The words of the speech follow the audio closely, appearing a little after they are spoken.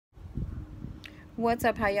What's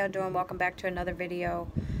up, how y'all doing? Welcome back to another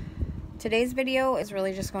video. Today's video is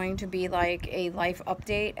really just going to be like a life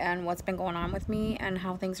update and what's been going on with me and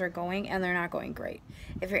how things are going, and they're not going great.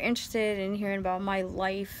 If you're interested in hearing about my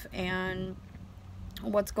life and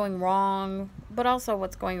what's going wrong but also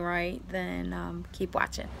what's going right, then keep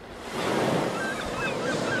watching.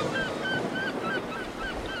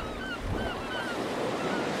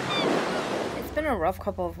 It's been a rough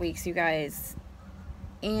couple of weeks, you guys,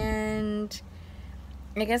 and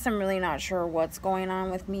I guess I'm really not sure what's going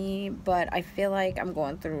on with me, but I feel like I'm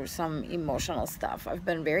going through some emotional stuff. I've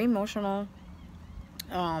been very emotional,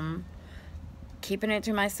 keeping it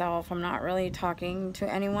to myself. I'm not really talking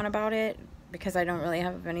to anyone about it because I don't really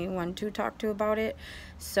have anyone to talk to about it.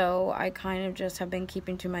 So I kind of just have been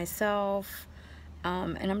keeping to myself.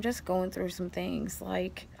 And I'm just going through some things.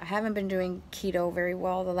 Like, I haven't been doing keto very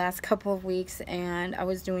well the last couple of weeks, and I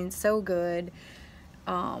was doing so good.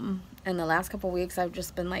 And the last couple weeks I've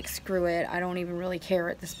just been like, screw it, I don't even really care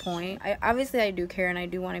at this point. Obviously I do care and I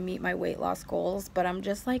do want to meet my weight loss goals, but I'm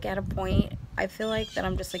just like at a point, I feel like that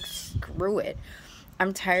I'm just like, screw it.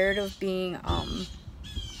 I'm tired of being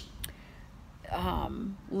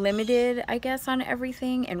limited, I guess, on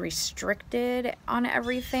everything and restricted on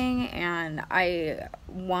everything, and I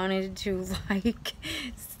wanted to like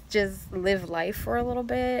just live life for a little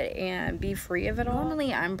bit and be free of it all.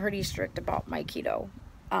 Normally I'm pretty strict about my keto,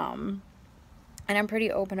 and I'm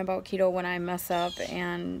pretty open about keto when I mess up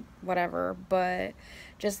and whatever, but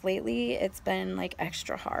just lately it's been like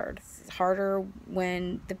extra hard. It's harder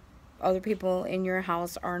when the other people in your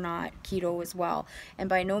house are not keto as well. And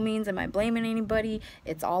by no means am I blaming anybody.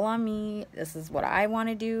 It's all on me. This is what I want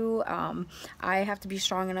to do. I have to be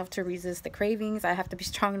strong enough to resist the cravings. I have to be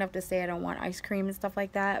strong enough to say I don't want ice cream and stuff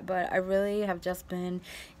like that. But I really have just been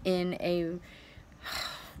in a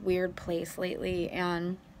weird place lately,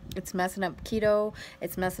 and it's messing up keto.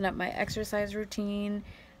 It's messing up my exercise routine.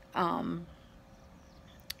 And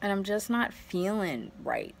I'm just not feeling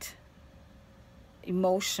right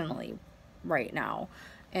emotionally right now,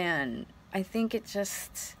 and I think it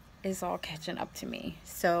just is all catching up to me.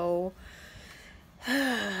 So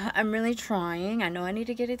I'm really trying. I know I need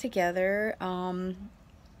to get it together.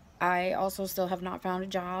 I also still have not found a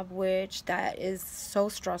job, which that is so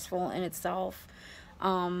stressful in itself.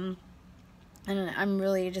 And I'm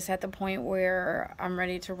really just at the point where I'm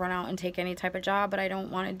ready to run out and take any type of job, but I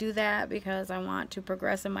don't want to do that because I want to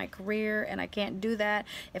progress in my career, and I can't do that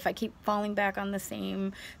if I keep falling back on the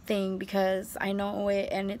same thing, because I know it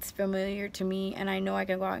and it's familiar to me, and I know I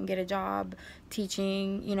can go out and get a job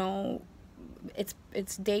teaching, you know. It's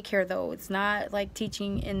daycare though. It's not like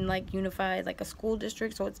teaching in like unified, like a school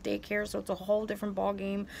district, so it's daycare, so it's a whole different ball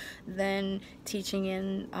game than teaching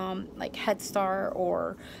in like Head Start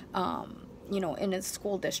or you know, in a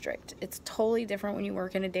school district. It's totally different when you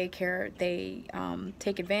work in a daycare. They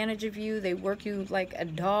take advantage of you. They work you like a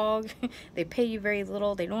dog. They pay you very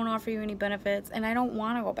little. They don't offer you any benefits, and I don't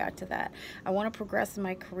want to go back to that. I want to progress in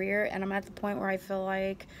my career, and I'm at the point where I feel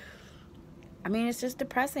like, I mean, it's just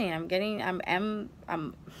depressing. I'm getting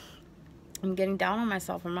down on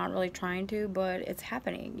myself. I'm not really trying to, but it's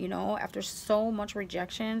happening, you know. After so much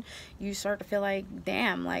rejection, you start to feel like,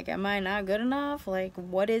 damn, like, am I not good enough? Like,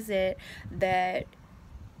 what is it that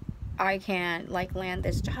I can't like land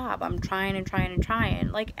this job? I'm trying and trying and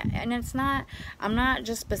trying, like, and it's not, I'm not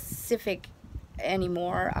just specific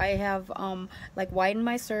anymore. I have like widened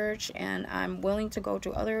my search, and I'm willing to go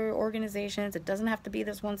to other organizations. It doesn't have to be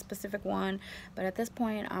this one specific one, but at this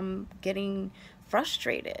point I'm getting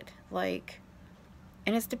frustrated, like,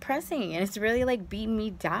 and it's depressing, and it's really like beating me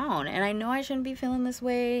down, and I know I shouldn't be feeling this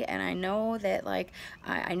way, and I know that like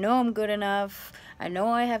I know I'm good enough. I know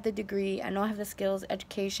I have the degree. I know I have the skills,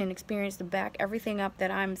 education, experience to back everything up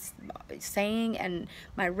that I'm saying, and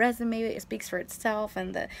my resume speaks for itself,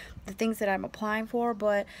 and the things that I'm applying for.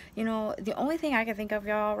 But you know, the only thing I can think of,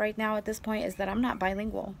 y'all, right now at this point is that I'm not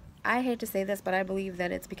bilingual. I hate to say this, but I believe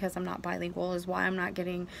that it's because I'm not bilingual is why I'm not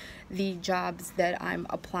getting the jobs that I'm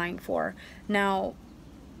applying for. Now,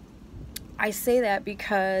 I say that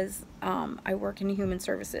because I work in human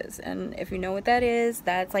services, and if you know what that is,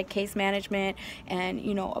 that's like case management and,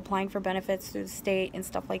 you know, applying for benefits through the state and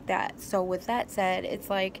stuff like that. So with that said,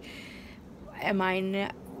 it's like, am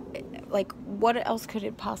I like, what else could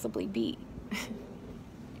it possibly be?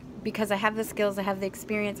 Because I have the skills, I have the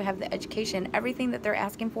experience, I have the education, everything that they're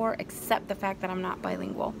asking for, except the fact that I'm not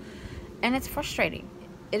bilingual. And it's frustrating.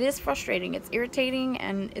 It is frustrating. It's irritating,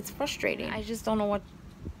 and it's frustrating. I just don't know what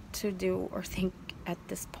to do or think at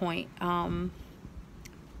this point. You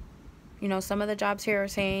know, some of the jobs here are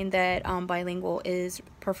saying that bilingual is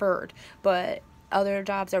preferred, but other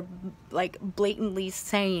jobs are like blatantly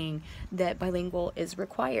saying that bilingual is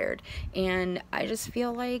required. And I just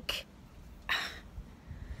feel like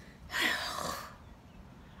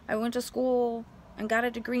I went to school and got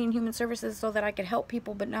a degree in human services so that I could help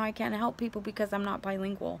people, but now I can't help people because I'm not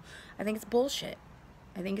bilingual. I think it's bullshit.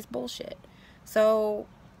 I think it's bullshit. So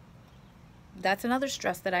that's another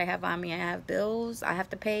stress that I have on me. I have bills. I have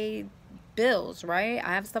to pay bills, right?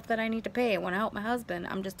 I have stuff that I need to pay. I want to help my husband.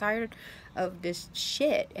 I'm just tired of this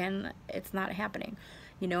shit, and it's not happening.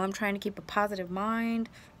 You know, I'm trying to keep a positive mind.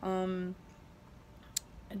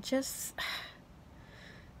 Just,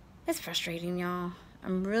 it's frustrating, y'all.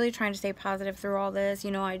 I'm really trying to stay positive through all this. You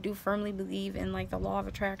know, I do firmly believe in like the law of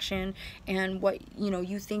attraction and what, you know,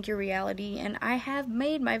 you think your reality. And I have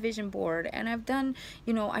made my vision board, and I've done,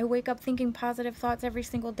 you know, I wake up thinking positive thoughts every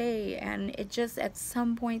single day. And it just, at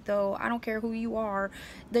some point though, I don't care who you are,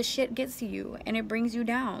 the shit gets to you and it brings you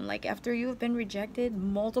down. Like after you have been rejected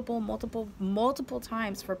multiple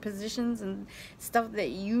times for positions and stuff that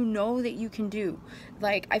you know that you can do.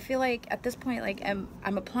 Like I feel like at this point, like I'm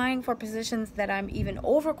applying for positions that I'm even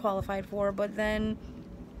overqualified for, but then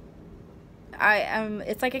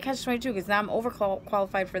it's like a catch-22 because now I'm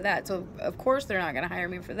overqualified for that, so of course they're not going to hire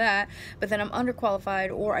me for that. But then I'm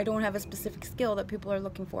underqualified, or I don't have a specific skill that people are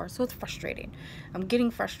looking for, so it's frustrating. I'm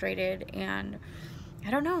getting frustrated, and I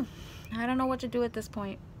don't know what to do at this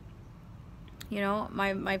point. You know,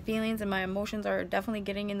 my feelings and my emotions are definitely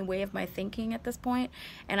getting in the way of my thinking at this point,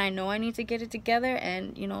 and I know I need to get it together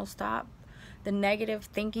and, you know, stop the negative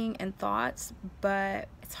thinking and thoughts, but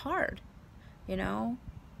it's hard, you know.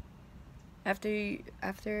 After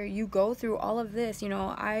you go through all of this, you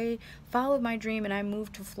know, I followed my dream and I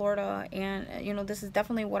moved to Florida, and, you know, this is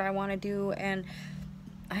definitely what I want to do, and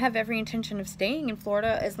I have every intention of staying in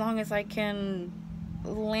Florida as long as I can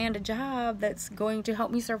land a job that's going to help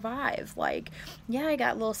me survive. Like, yeah, I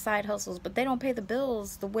got little side hustles, but they don't pay the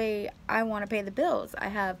bills the way I want to pay the bills. I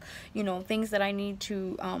have, you know, things that I need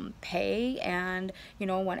to pay, and, you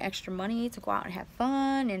know, want extra money to go out and have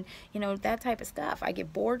fun, and, you know, that type of stuff. I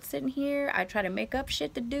get bored sitting here. I try to make up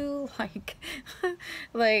shit to do, like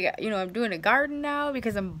like, you know, I'm doing a garden now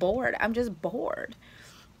because I'm bored. I'm just bored.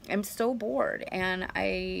 I'm so bored, and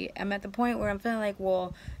I am at the point where I'm feeling like,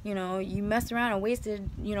 well, you know, you messed around and wasted,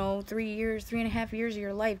 you know, 3.5 years of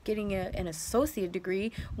your life getting an associate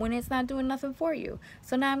degree when it's not doing nothing for you.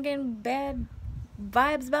 So now I'm getting bad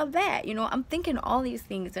vibes about that. You know, I'm thinking all these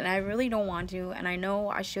things, and I really don't want to, and I know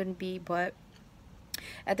I shouldn't be, but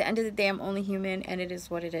at the end of the day, I'm only human, and it is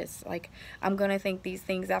what it is. Like, I'm gonna think these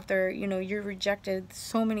things after, you know, you're rejected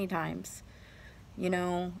so many times, you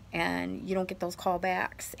know, and you don't get those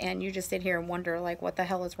callbacks, and you just sit here and wonder, like, what the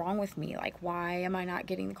hell is wrong with me? Like, why am I not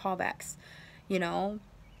getting the callbacks? You know,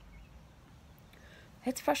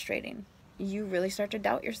 it's frustrating. You really start to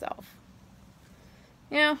doubt yourself.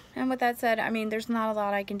 Yeah, and with that said, I mean, there's not a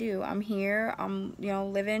lot I can do. I'm here, I'm, you know,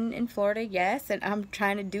 living in Florida, yes, and I'm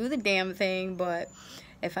trying to do the damn thing, but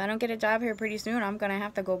if I don't get a job here pretty soon, I'm gonna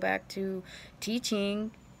have to go back to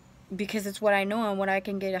teaching, because it's what I know and what I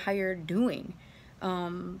can get hired doing.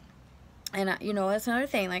 And you know, that's another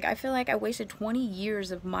thing. Like, I feel like I wasted 20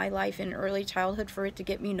 years of my life in early childhood for it to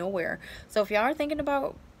get me nowhere. So if y'all are thinking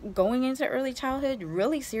about going into early childhood,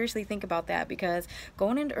 really seriously think about that, because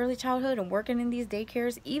going into early childhood and working in these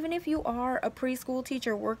daycares, even if you are a preschool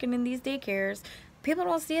teacher working in these daycares, people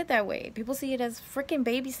don't see it that way. People see it as freaking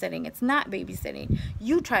babysitting. It's not babysitting.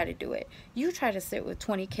 You try to do it. You try to sit with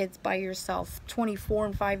 20 kids by yourself, 24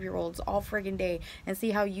 and 5-year-olds all friggin' day, and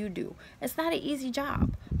see how you do. It's not an easy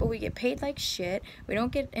job, but we get paid like shit. We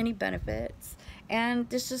don't get any benefits, and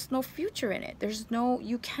there's just no future in it.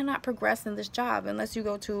 You cannot progress in this job unless you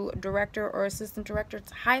go to director or assistant director.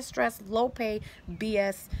 It's high stress, low pay,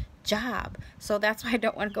 BS job. So that's why I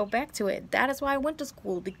don't want to go back to it. That is why I went to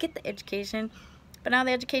school, to get the education. But now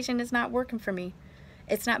the education is not working for me.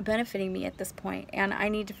 It's not benefiting me at this point, and I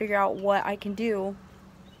need to figure out what I can do.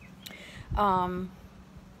 I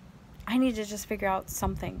need to just figure out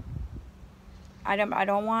something. I'm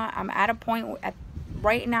at a point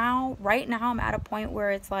right now I'm at a point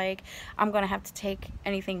where it's like I'm gonna have to take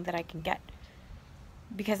anything that I can get,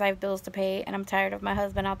 because I have bills to pay, and I'm tired of my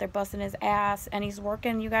husband out there busting his ass, and he's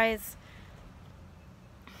working, you guys.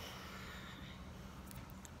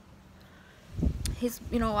 He's,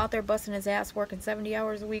 you know, out there busting his ass, working 70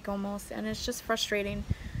 hours a week almost, and it's just frustrating,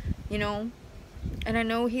 you know. And I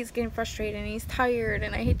know he's getting frustrated, and he's tired,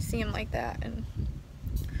 and I hate to see him like that, and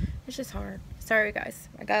it's just hard. Sorry, guys.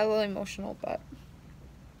 I got a little emotional, but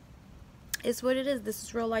it's what it is. This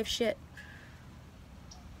is real life shit.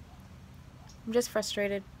 I'm just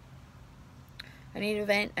frustrated. I need to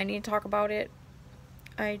vent. I need to talk about it.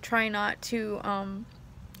 I try not to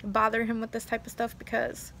bother him with this type of stuff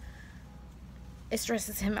because it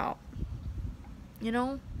stresses him out, you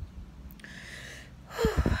know?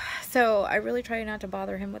 So I really try not to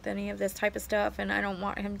bother him with any of this type of stuff, and I don't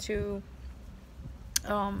want him to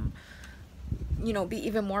you know, be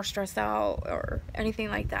even more stressed out or anything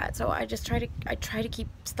like that. So I just try to keep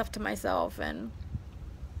stuff to myself. And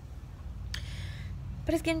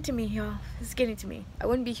but it's getting to me, y'all. It's getting to me. I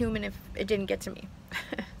wouldn't be human if it didn't get to me.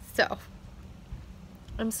 So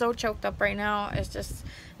I'm so choked up right now. It's just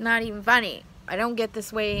not even funny. I don't get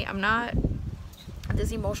this way. I'm not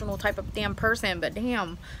this emotional type of damn person, but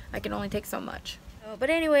damn, I can only take so much. But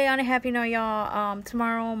anyway, on a happy note, y'all,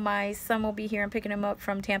 tomorrow my son will be here. I'm picking him up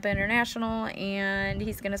from Tampa International, and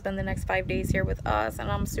he's gonna spend the next 5 days here with us, and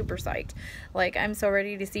I'm super psyched. Like, I'm so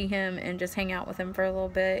ready to see him and just hang out with him for a little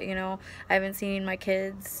bit, you know. I haven't seen my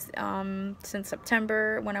kids since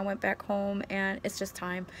September when I went back home, and it's just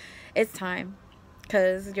time. It's time,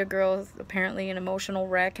 because your girl is apparently an emotional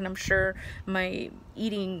wreck, and I'm sure my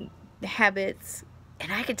eating habits,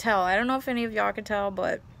 and I could tell, I don't know if any of y'all could tell,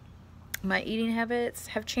 but my eating habits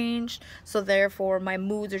have changed, so therefore my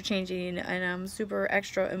moods are changing, and I'm super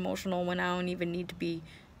extra emotional when I don't even need to be.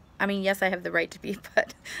 I mean, yes, I have the right to be,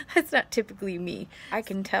 but that's not typically me. I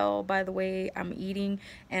can tell by the way I'm eating,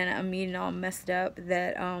 and I'm eating all messed up,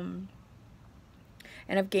 that and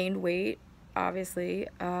I've gained weight, obviously,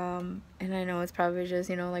 and I know it's probably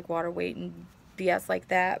just, you know, like water weight and BS like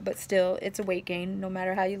that, but still, it's a weight gain no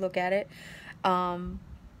matter how you look at it.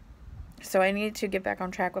 So I need to get back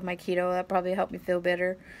on track with my keto. That probably helped me feel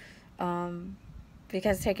better,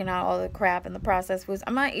 because taking out all the crap and the processed foods.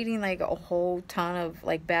 I'm not eating like a whole ton of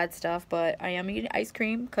like bad stuff, but I am eating ice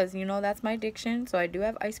cream because, you know, that's my addiction. So I do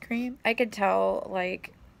have ice cream. I could tell,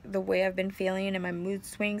 like, the way I've been feeling and my mood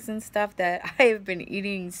swings and stuff, that I have been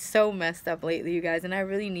eating so messed up lately, you guys, and I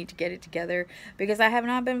really need to get it together because I have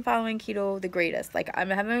not been following keto the greatest. Like, I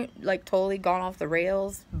haven't like totally gone off the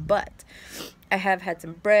rails, but I have had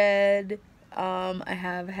some bread, I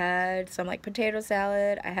have had some like potato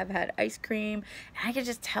salad, I have had ice cream, and I can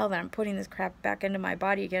just tell that I'm putting this crap back into my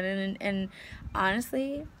body again, and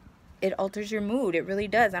honestly, it alters your mood. It really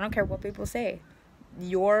does. I don't care what people say.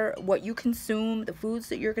 What you consume, the foods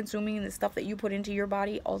that you're consuming, and the stuff that you put into your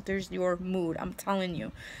body alters your mood. I'm telling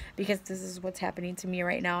you, because this is what's happening to me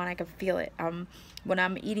right now, and I can feel it. When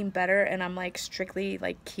I'm eating better and I'm like strictly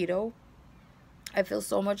like keto, I feel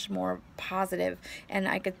so much more positive, and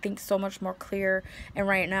I could think so much more clear. And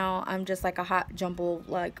right now I'm just like a hot jumble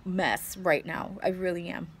like mess right now. I really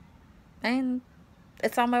am, and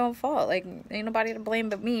it's not my own fault. Like, ain't nobody to blame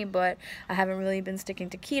but me, but I haven't really been sticking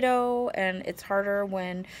to keto, and it's harder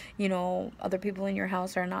when, you know, other people in your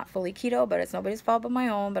house are not fully keto, but it's nobody's fault but my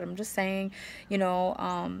own. But I'm just saying, you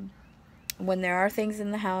know, when there are things in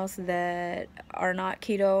the house that are not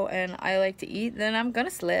keto and I like to eat, then I'm gonna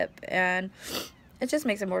slip, and it just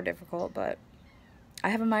makes it more difficult. But I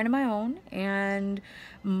have a mind of my own, and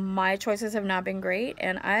my choices have not been great,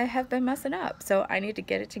 and I have been messing up. So I need to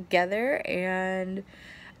get it together, and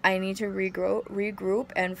I need to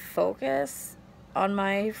regroup and focus on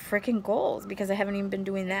my freaking goals, because I haven't even been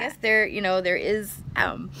doing that. I guess there, you know, there is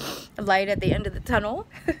a light at the end of the tunnel.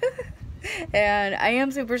 And I am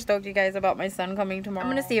super stoked, you guys, about my son coming tomorrow.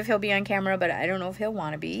 I'm gonna see if he'll be on camera, but I don't know if he'll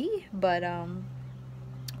want to be, but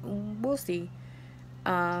we'll see.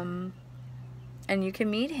 And you can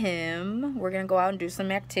meet him. We're gonna go out and do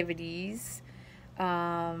some activities,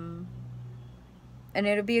 and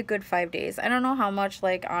it'll be a good 5 days. I don't know how much,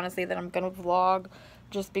 like, honestly, that I'm gonna vlog,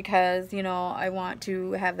 just because, you know, I want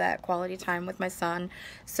to have that quality time with my son.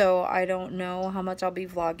 So I don't know how much I'll be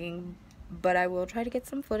vlogging, but I will try to get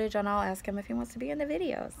some footage, and I'll ask him if he wants to be in the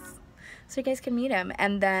videos, so you guys can meet him.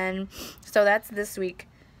 And then, so that's this week.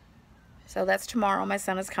 So that's tomorrow. My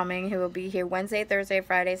son is coming. He will be here Wednesday, Thursday,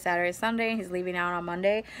 Friday, Saturday, Sunday. He's leaving out on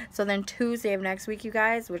Monday. So then Tuesday of next week, you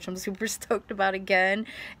guys, which I'm super stoked about again.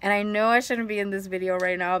 And I know I shouldn't be in this video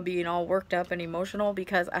right now being all worked up and emotional,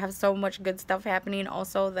 because I have so much good stuff happening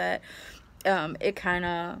also that it kind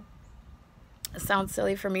of sounds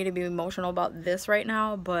silly for me to be emotional about this right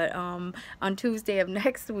now. But on Tuesday of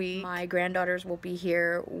next week, my granddaughters will be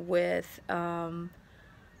here with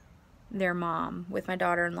their mom, with my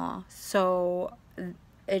daughter-in-law. So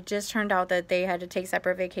it just turned out that they had to take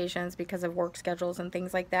separate vacations because of work schedules and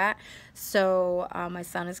things like that. So my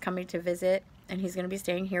son is coming to visit, and he's going to be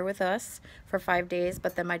staying here with us for 5 days.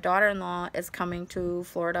 But then my daughter-in-law is coming to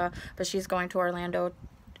Florida, but she's going to Orlando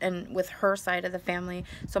and with her side of the family.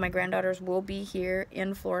 So my granddaughters will be here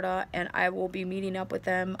in Florida, and I will be meeting up with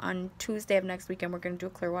them on Tuesday of next week, and we're going to do a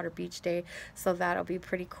Clearwater Beach day. So that'll be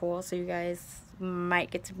pretty cool. So you guys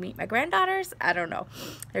might get to meet my granddaughters. I don't know.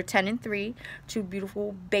 They're 10 and 3, 2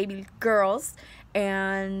 beautiful baby girls,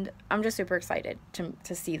 and I'm just super excited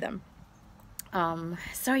to see them.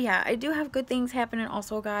 So yeah, I do have good things happening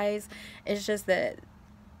also, guys. It's just that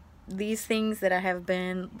these things that I have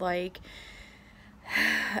been like,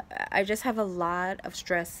 I just have a lot of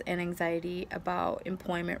stress and anxiety about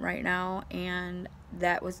employment right now, and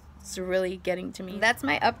that was really getting to me. That's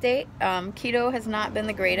my update. Keto has not been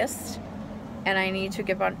the greatest, and I need to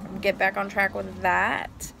get back on track with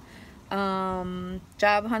that.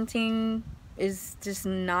 Job hunting is just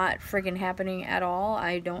not freaking happening at all.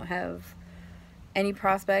 I don't have any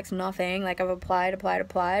prospects, nothing. Like, I've applied,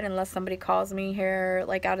 unless somebody calls me here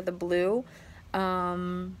like out of the blue.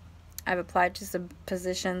 I've applied to some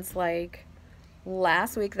positions like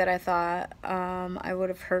last week that I thought I would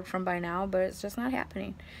have heard from by now, but it's just not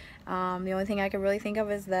happening. The only thing I can really think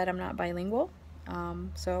of is that I'm not bilingual.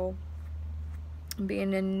 So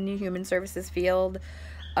being in the human services field,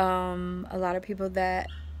 a lot of people that,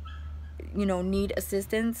 you know, need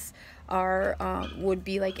assistance are would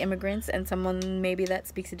be like immigrants and someone maybe that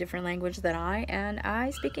speaks a different language than I, and I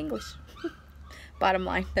speak English. Bottom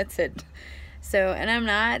line, that's it. So, and I'm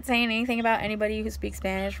not saying anything about anybody who speaks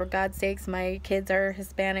Spanish. For God's sakes, my kids are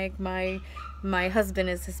Hispanic, my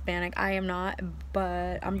husband is Hispanic, I am not,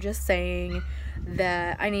 but I'm just saying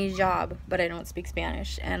that I need a job, but I don't speak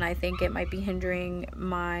Spanish, and I think it might be hindering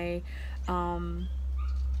my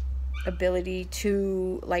ability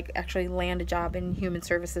to like actually land a job in human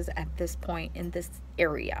services at this point in this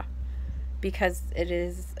area, because it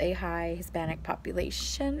is a high Hispanic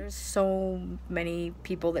population. There's so many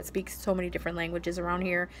people that speak so many different languages around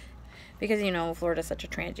here, because, you know, Florida's such a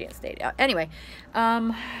transient state. Anyway,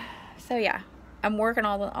 so yeah, I'm working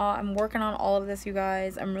on all of this, you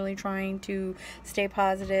guys. I'm really trying to stay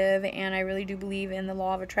positive, and I really do believe in the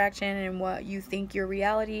law of attraction and what you think your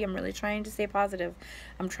reality. I'm really trying to stay positive.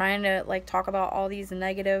 I'm trying to like talk about all these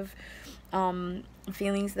negative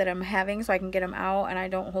feelings that I'm having so I can get them out and I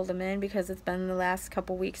don't hold them in, because it's been the last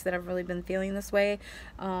couple weeks that I've really been feeling this way.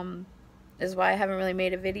 Is why I haven't really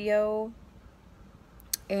made a video,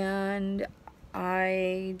 and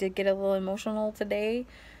I did get a little emotional today,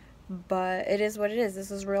 but it is what it is.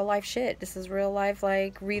 This is real life shit. This is real life,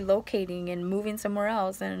 like relocating and moving somewhere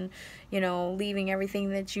else, and, you know, leaving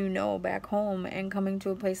everything that you know back home and coming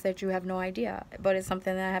to a place that you have no idea, but it's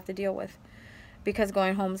something that I have to deal with, because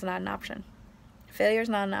going home is not an option. Failure is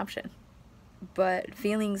not an option, but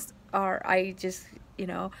feelings are. I just, you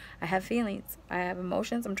know, I have feelings, I have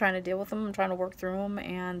emotions, I'm trying to deal with them, I'm trying to work through them,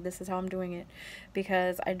 and this is how I'm doing it,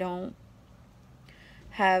 because I don't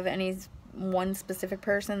have any one specific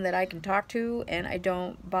person that I can talk to, and I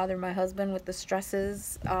don't bother my husband with the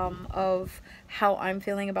stresses of how I'm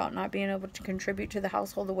feeling about not being able to contribute to the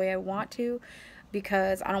household the way I want to,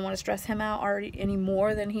 because I don't want to stress him out already any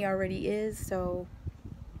more than he already is. So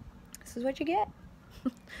this is what you get.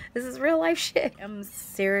 This is real life shit. I'm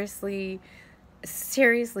seriously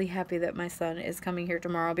happy that my son is coming here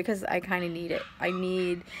tomorrow, because I kind of need it. I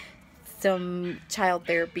need some child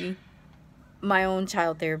therapy. My own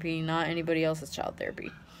child therapy, not anybody else's child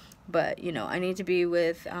therapy. But, you know, I need to be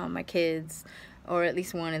with my kids, or at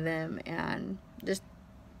least one of them, and just,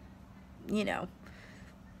 you know,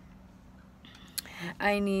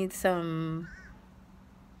 I need some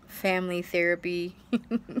family therapy,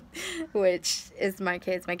 which is my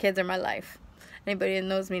kids. My kids are my life. Anybody that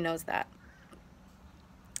knows me knows that.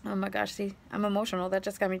 Oh my gosh, see, I'm emotional. That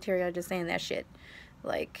just got me teary-eyed just saying that shit.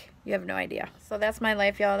 Like, you have no idea. So that's my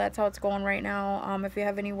life, y'all. That's how it's going right now. If you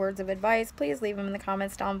have any words of advice, please leave them in the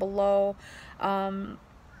comments down below.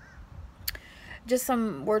 Just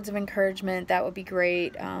some words of encouragement, that would be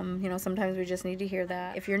great. You know, sometimes we just need to hear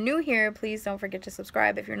that. If you're new here, please don't forget to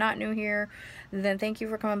subscribe. If you're not new here, then thank you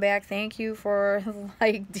for coming back. Thank you for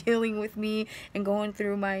like dealing with me and going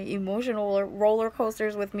through my emotional roller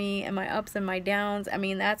coasters with me, and my ups and my downs. I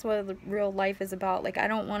mean, that's what real life is about. Like, I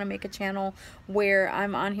don't want to make a channel where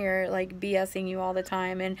I'm on here like BSing you all the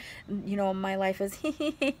time, and, you know, my life is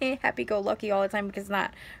happy-go-lucky all the time, because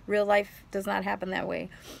not. Real life does not happen that way.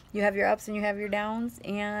 You have your ups and you have your downs,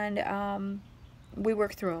 and we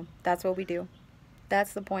work through them. That's what we do.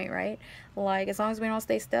 That's the point, right? Like, as long as we don't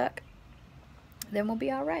stay stuck, then we'll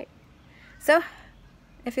be all right. So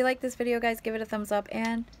if you like this video, guys, give it a thumbs up,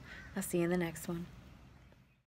 and I'll see you in the next one.